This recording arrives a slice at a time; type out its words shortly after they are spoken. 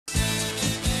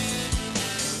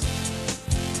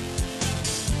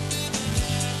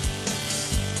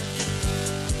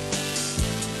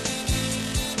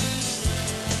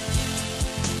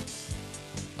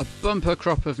Bumper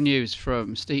crop of news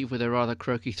from Steve with a rather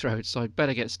croaky throat, so I'd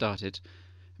better get started.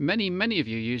 Many of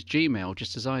you use Gmail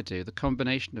just as I do. The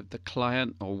combination of the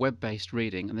client or web-based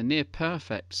reading and the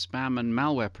near-perfect spam and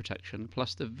malware protection,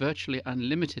 plus the virtually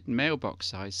unlimited mailbox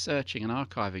size, searching and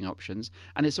archiving options,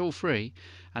 and it's all free.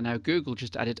 And now Google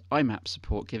just added IMAP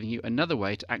support, giving you another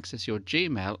way to access your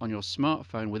Gmail on your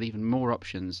smartphone with even more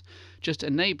options. Just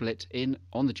enable it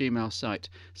on the Gmail site,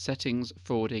 settings,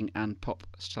 forwarding, and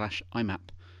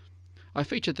pop/IMAP. I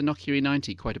featured the Nokia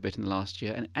E90 quite a bit in the last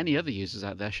year, and any other users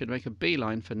out there should make a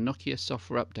beeline for Nokia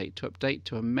software update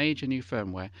to a major new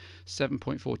firmware,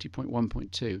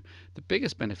 7.40.1.2, the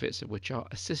biggest benefits of which are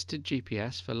assisted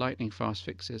GPS for lightning fast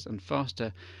fixes and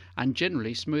faster and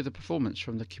generally smoother performance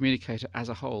from the communicator as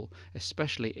a whole,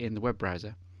 especially in the web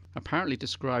browser. Apparently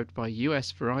described by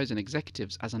US Verizon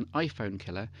executives as an iPhone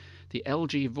killer, the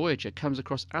LG Voyager comes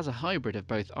across as a hybrid of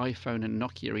both iPhone and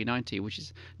Nokia E90, which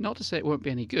is not to say it won't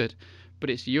be any good, but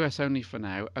it's US only for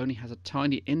now, only has a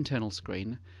tiny internal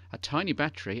screen, a tiny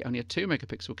battery, only a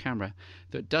 2-megapixel camera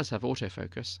that does have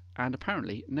autofocus, and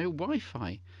apparently no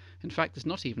Wi-Fi. In fact, there's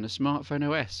not even a smartphone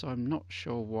OS, so I'm not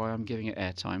sure why I'm giving it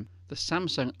airtime. The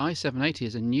Samsung i780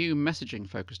 is a new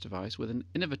messaging-focused device with an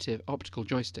innovative optical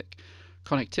joystick.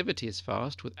 Connectivity is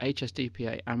fast with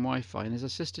HSDPA and Wi-Fi, and there's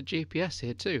assisted GPS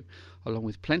here too, along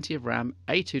with plenty of RAM,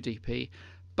 A2DP,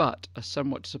 but a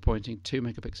somewhat disappointing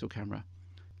 2-megapixel camera.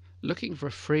 Looking for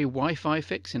a free Wi-Fi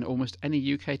fix in almost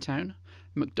any UK town?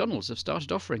 McDonald's have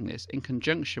started offering this in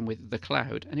conjunction with the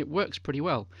cloud, and it works pretty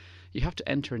well. You have to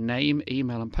enter a name,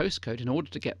 email and postcode in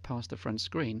order to get past the front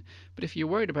screen, but if you're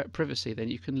worried about privacy, then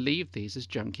you can leave these as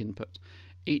junk input.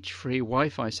 Each free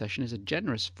Wi-Fi session is a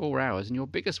generous 4 hours, and your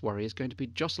biggest worry is going to be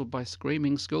jostled by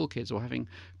screaming school kids or having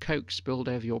Coke spilled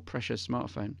over your precious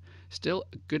smartphone. Still,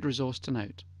 a good resource to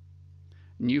note.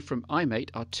 New from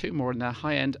iMate are two more in their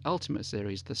high-end Ultimate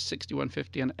series, the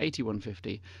 6150 and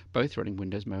 8150, both running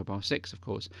Windows Mobile 6, of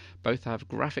course. Both have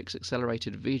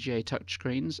graphics-accelerated VGA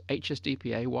touchscreens,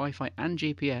 HSDPA, Wi-Fi and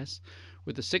GPS,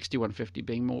 with the 6150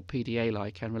 being more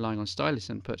PDA-like and relying on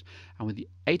stylus input, and with the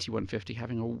 8150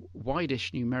 having a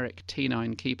wide-ish numeric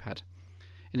T9 keypad.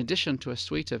 In addition to a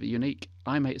suite of unique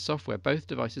iMate software, both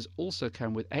devices also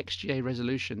come with XGA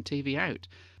resolution TV out.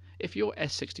 If your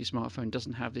S60 smartphone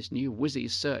doesn't have this new Whizzy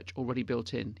search already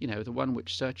built in, the one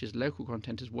which searches local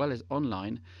content as well as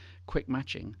online, quick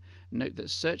matching, note that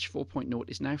Search 4.0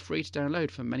 is now free to download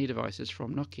for many devices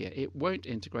from Nokia. It won't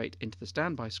integrate into the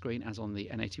standby screen as on the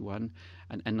N81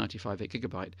 and N95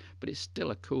 8GB, but it's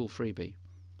still a cool freebie.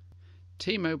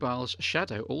 T-Mobile's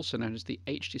Shadow, also known as the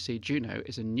HTC Juno,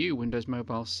 is a new Windows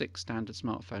Mobile 6 standard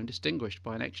smartphone distinguished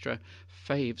by an extra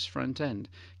Faves front end,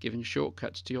 giving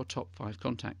shortcuts to your top 5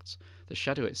 contacts. The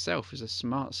Shadow itself is a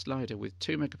smart slider with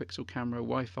 2-megapixel camera,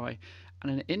 Wi-Fi,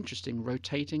 and an interesting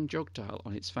rotating jog dial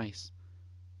on its face.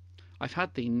 I've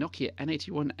had the Nokia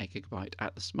N81 8GB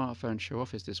at the smartphone show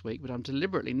office this week, but I'm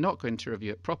deliberately not going to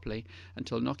review it properly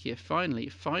until Nokia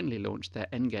finally launched their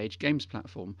N-Gage games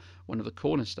platform, one of the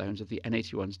cornerstones of the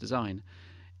N81's design.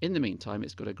 In the meantime,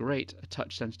 it's got a great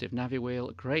touch-sensitive Navi wheel,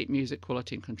 great music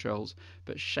quality and controls,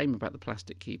 but shame about the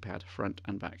plastic keypad front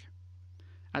and back.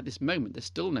 At this moment, there's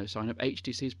still no sign of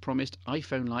HTC's promised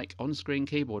iPhone-like on-screen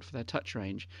keyboard for their touch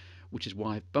range, which is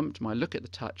why I've bumped my look at the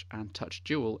Touch and Touch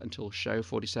Dual until show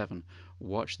 47.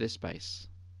 Watch this space.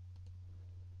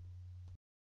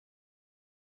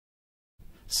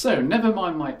 So, never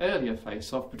mind my earlier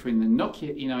face-off between the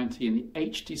Nokia E90 and the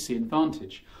HTC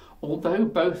Advantage. Although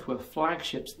both were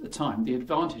flagships at the time, the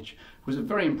Advantage was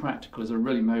very impractical as a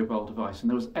really mobile device, and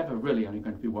there was ever really only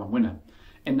going to be one winner.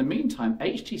 In the meantime,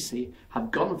 HTC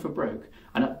have gone for broke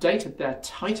and updated their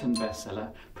TyTN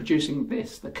bestseller, producing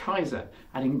this, the Kaiser,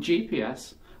 adding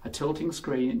GPS, a tilting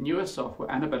screen, newer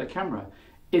software and a better camera.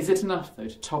 Is it enough, though,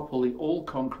 to topple the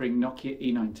all-conquering Nokia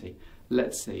E90?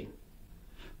 Let's see.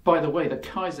 By the way, the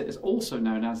Kaiser is also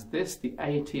known as this, the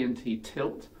AT&T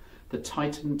Tilt, the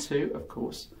TyTN 2, of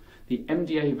course, the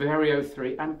MDA Vario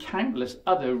 3, and countless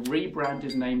other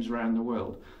rebranded names around the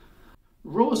world.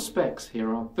 Raw specs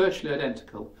here are virtually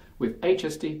identical, with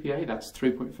HSDPA, that's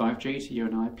 3.5G to you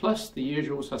and I, plus the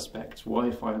usual suspects,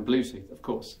 Wi-Fi and Bluetooth, of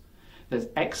course. There's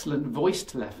excellent voice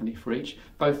telephony for each,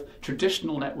 both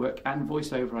traditional network and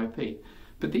voice over IP.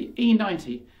 But the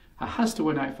E90 has to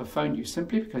win out for phone use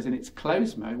simply because in its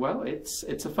closed mode, well, it's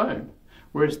a phone.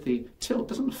 Whereas the Tilt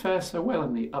doesn't fare so well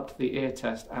in the up-to-the-ear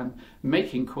test and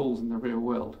making calls in the real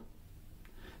world.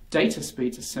 Data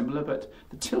speeds are similar, but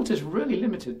the Tilt is really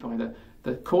limited by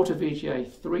the quarter VGA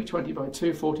 320 by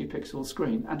 240 pixel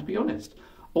screen, and to be honest,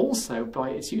 also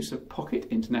by its use of Pocket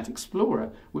Internet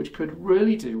Explorer, which could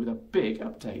really do with a big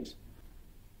update.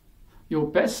 You're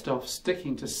best off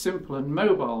sticking to simple and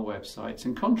mobile websites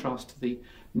in contrast to the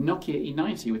Nokia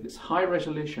E90 with its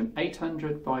high-resolution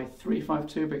 800 by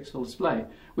 352 pixel display,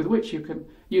 with which you can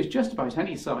use just about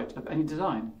any site of any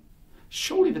design.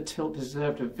 Surely the Tilt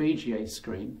deserved a VGA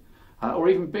screen, or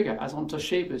even bigger, as on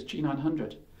Toshiba's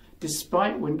G900.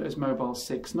 Despite Windows Mobile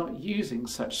 6 not using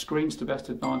such screens to best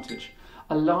advantage,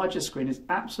 a larger screen is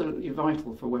absolutely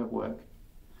vital for web work.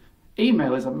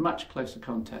 Email is a much closer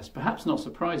contest, perhaps not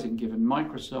surprising given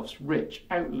Microsoft's rich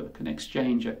Outlook and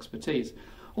Exchange expertise,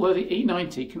 although the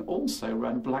E90 can also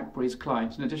run BlackBerry's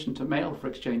client in addition to Mail for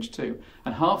Exchange 2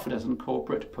 and half a dozen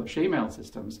corporate push email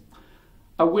systems.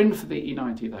 A win for the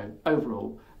E90 though,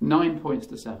 overall, 9 points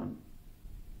to 7.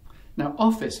 Now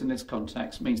Office in this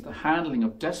context means the handling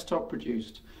of desktop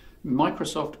produced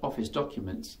Microsoft Office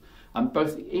documents, and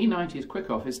both the E90's Quick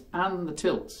Office and the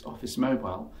Tilt's Office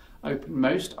Mobile open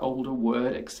most older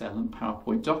Word, Excel and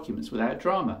PowerPoint documents without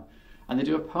drama, and they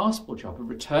do a passable job of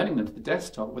returning them to the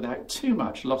desktop without too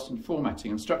much loss in formatting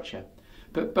and structure.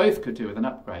 But both could do with an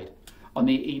upgrade. On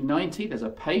the E90 there's a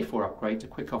pay-for upgrade to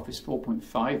Quick Office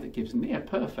 4.5 that gives near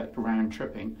perfect round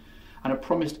tripping, and a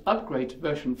promised upgrade to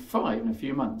version 5 in a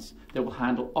few months that will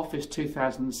handle Office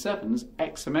 2007's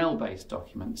XML based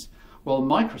documents, while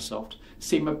Microsoft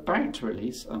seem about to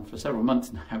release, and for several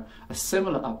months now, a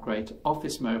similar upgrade to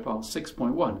Office Mobile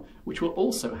 6.1, which will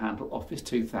also handle Office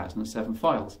 2007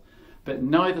 files. But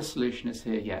neither solution is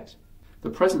here yet.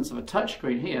 The presence of a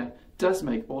touchscreen here does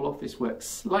make all Office work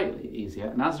slightly easier,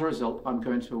 and as a result I'm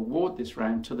going to award this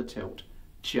round to the Tilt,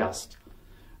 just,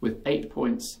 with 8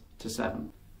 points to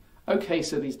 7. Okay,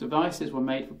 so these devices were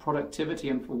made for productivity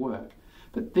and for work,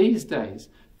 but these days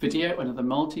video and other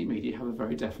multimedia have a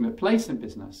very definite place in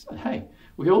business, and hey,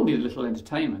 we all need a little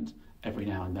entertainment every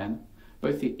now and then.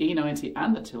 Both the E90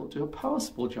 and the Tilt do a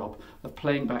passable job of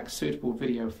playing back suitable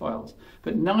video files,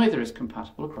 but neither is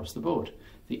compatible across the board.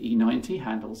 The E90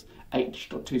 handles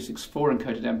H.264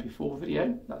 encoded MP4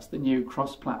 video, that's the new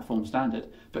cross-platform standard,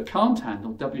 but can't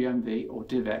handle WMV or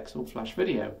DivX or Flash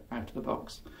video out of the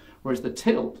box, whereas the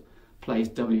Tilt plays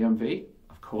WMV,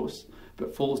 of course,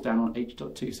 but falls down on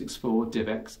H.264,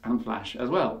 DivX and Flash as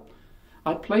well.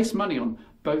 I'd place money on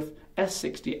both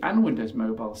S60 and Windows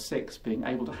Mobile 6 being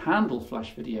able to handle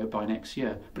Flash video by next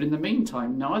year, but in the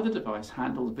meantime neither device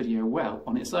handles video well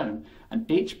on its own, and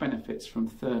each benefits from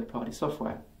third-party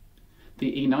software.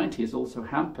 The E90 is also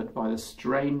hampered by the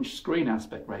strange screen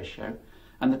aspect ratio,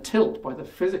 and the Tilt by the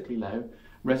physically low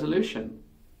resolution.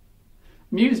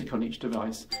 Music on each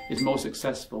device is more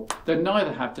successful, though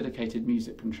neither have dedicated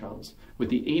music controls, with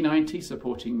the E90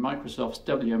 supporting Microsoft's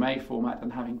WMA format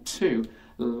and having 2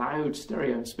 loud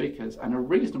stereo speakers and a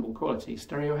reasonable quality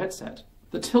stereo headset.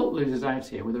 The Tilt loses out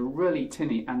here with a really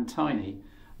tinny and tiny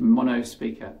mono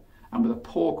speaker and with a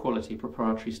poor quality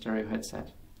proprietary stereo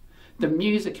headset. The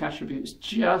music attributes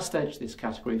just edge this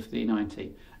category for the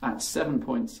E90 at 7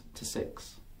 points to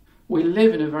 6. We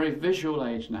live in a very visual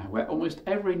age now where almost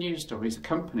every news story is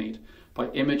accompanied by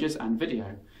images and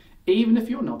video. Even if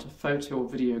you're not a photo or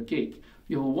video geek,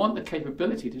 you'll want the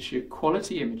capability to shoot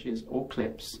quality images or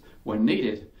clips when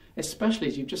needed, especially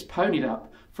as you've just ponied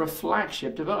up for a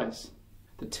flagship device.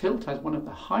 The Tilt has one of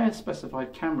the highest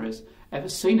specified cameras ever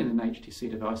seen in an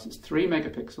HTC device. It's 3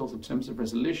 megapixels in terms of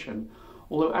resolution,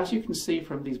 although as you can see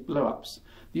from these blow-ups,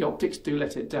 the optics do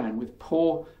let it down with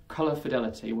poor colour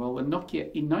fidelity, while the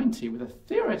Nokia E90 with a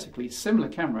theoretically similar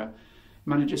camera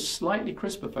manages slightly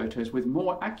crisper photos with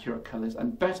more accurate colours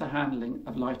and better handling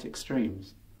of light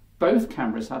extremes. Both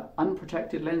cameras have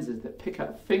unprotected lenses that pick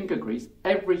up finger grease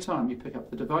every time you pick up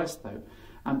the device though,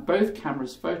 and both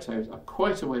cameras' photos are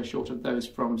quite a way short of those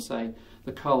from, say,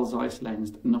 the Carl Zeiss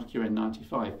lensed Nokia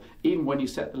E95, even when you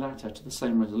set the latter to the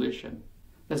same resolution.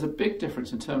 There's a big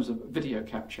difference in terms of video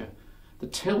capture. The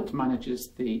Tilt manages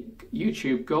the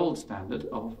YouTube gold standard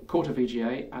of quarter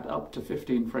VGA at up to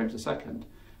 15 frames a second.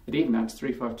 It even adds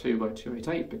 352 by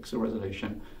 288 pixel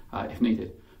resolution if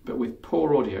needed, but with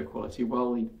poor audio quality,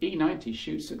 while the E90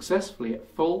 shoots successfully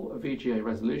at full VGA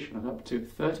resolution at up to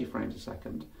 30 frames a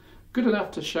second. Good enough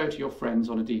to show to your friends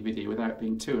on a DVD without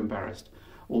being too embarrassed,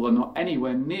 although not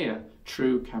anywhere near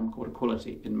true camcorder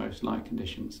quality in most light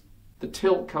conditions. The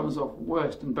Tilt comes off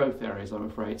worst in both areas, I'm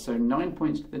afraid, so 9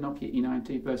 points to the Nokia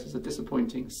E90 versus a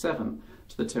disappointing 7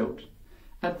 to the Tilt.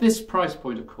 At this price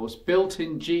point, of course,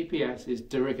 built-in GPS is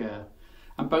de rigueur,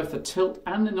 and both the Tilt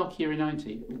and the Nokia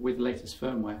E90, with the latest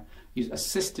firmware, use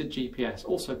assisted GPS,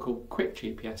 also called quick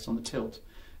GPS on the Tilt,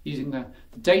 using the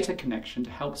data connection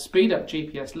to help speed up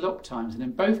GPS lock times, and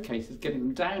in both cases getting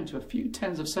them down to a few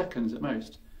tens of seconds at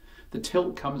most. The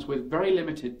Tilt comes with very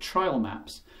limited trial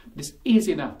maps, but it's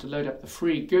easy enough to load up the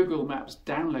free Google Maps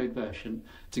download version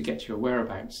to get your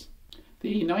whereabouts.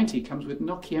 The E90 comes with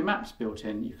Nokia Maps built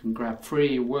in. You can grab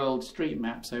free world street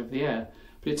maps over the air,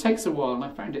 but it takes a while, and I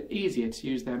found it easier to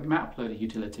use their map loader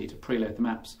utility to preload the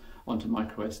maps onto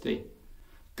microSD.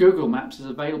 Google Maps is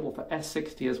available for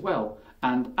S60 as well,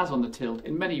 and as on the Tilt,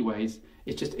 in many ways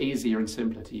it's just easier and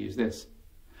simpler to use this.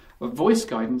 Voice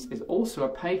guidance is also a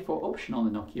pay-for option on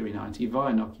the Nokia E90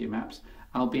 via Nokia Maps,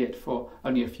 albeit for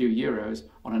only a few euros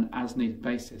on an as-needed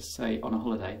basis, say on a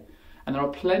holiday. And there are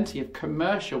plenty of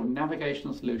commercial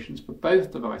navigational solutions for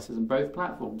both devices and both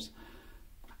platforms.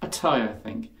 A tie, I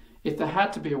think. If there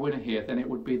had to be a winner here, then it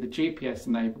would be the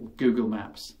GPS-enabled Google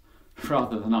Maps,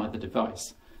 rather than either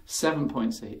device. 7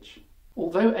 points each.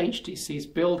 Although HTC's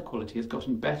build quality has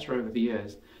gotten better over the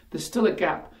years, there's still a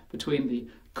gap between the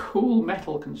cool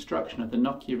metal construction of the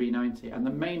Nokia E90 and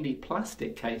the mainly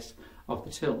plastic case of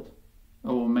the Tilt.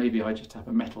 Or maybe I just have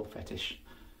a metal fetish.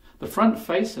 The front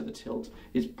face of the Tilt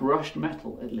is brushed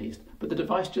metal at least, but the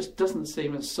device just doesn't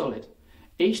seem as solid.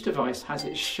 Each device has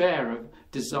its share of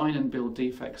design and build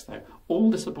defects though,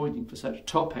 all disappointing for such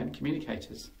top-end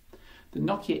communicators. The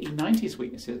Nokia E90's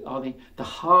weaknesses are the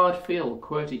hard feel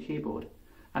QWERTY keyboard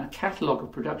and a catalogue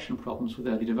of production problems with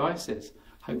early devices,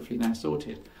 hopefully now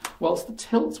sorted, whilst the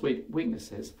Tilt's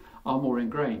weaknesses are more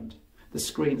ingrained. The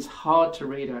screen's hard to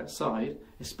read outside,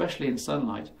 especially in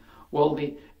sunlight, while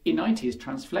the E90's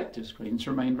transflective screens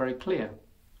remain very clear.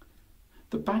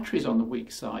 The battery's on the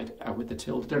weak side with the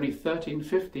Tilt at only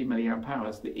 1350 mAh.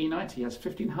 The E90 has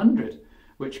 1500,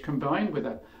 which combined with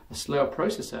a slower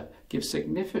processor gives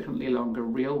significantly longer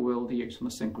real-world use on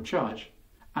a single charge.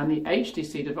 And the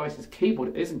HTC device's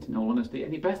keyboard isn't, in all honesty,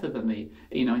 any better than the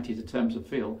E90's in terms of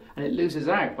feel, and it loses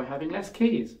out by having less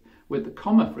keys, with the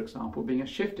comma, for example, being a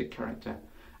shifted character,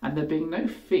 and there being no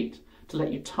feet to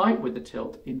let you type with the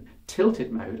Tilt in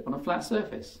tilted mode on a flat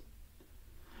surface.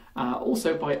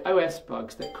 Also by OS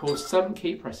bugs that cause some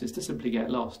key presses to simply get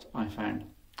lost, I found.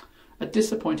 A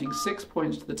disappointing 6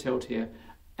 points to the Tilt here,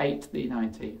 8 to the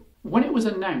E90. When it was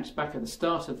announced back at the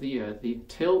start of the year, the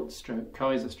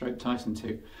Tilt/Kaiser/ TyTN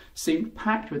 2 seemed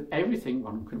packed with everything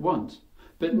one could want.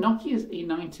 But Nokia's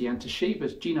E90 and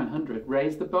Toshiba's G900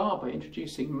 raised the bar by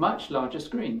introducing much larger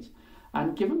screens.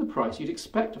 And given the price, you'd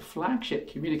expect a flagship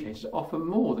communicator to offer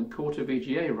more than quarter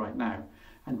VGA right now.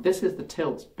 And this is the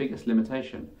Tilt's biggest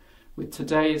limitation, with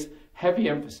today's heavy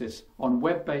emphasis on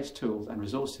web-based tools and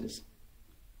resources.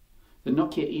 The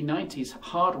Nokia E90's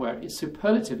hardware is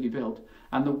superlatively built,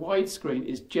 and the widescreen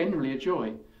is generally a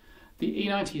joy. The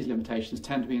E90's limitations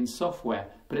tend to be in software,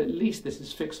 but at least this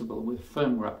is fixable with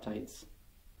firmware updates.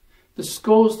 The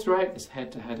scores throughout this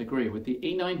head-to-head agree, with the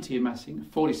E90 amassing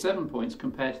 47 points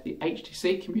compared to the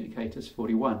HTC communicator's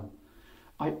 41.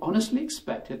 I honestly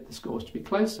expected the scores to be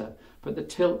closer, but the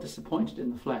Tilt disappointed in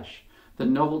the flesh. The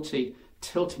novelty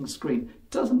tilting screen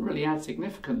doesn't really add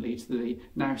significantly to the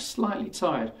now slightly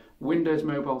tired Windows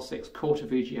Mobile 6 quarter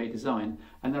VGA design,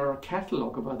 and there are a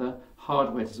catalogue of other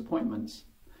hardware disappointments.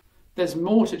 There's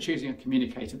more to choosing a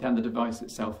communicator than the device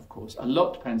itself, of course. A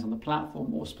lot depends on the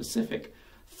platform or specific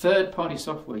third-party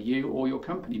software you or your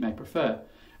company may prefer,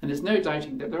 and there's no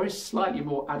doubting that there is slightly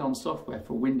more add-on software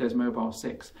for Windows Mobile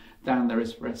 6 than there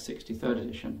is for S60 3rd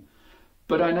edition.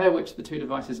 But I know which of the two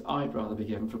devices I'd rather be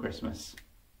given for Christmas.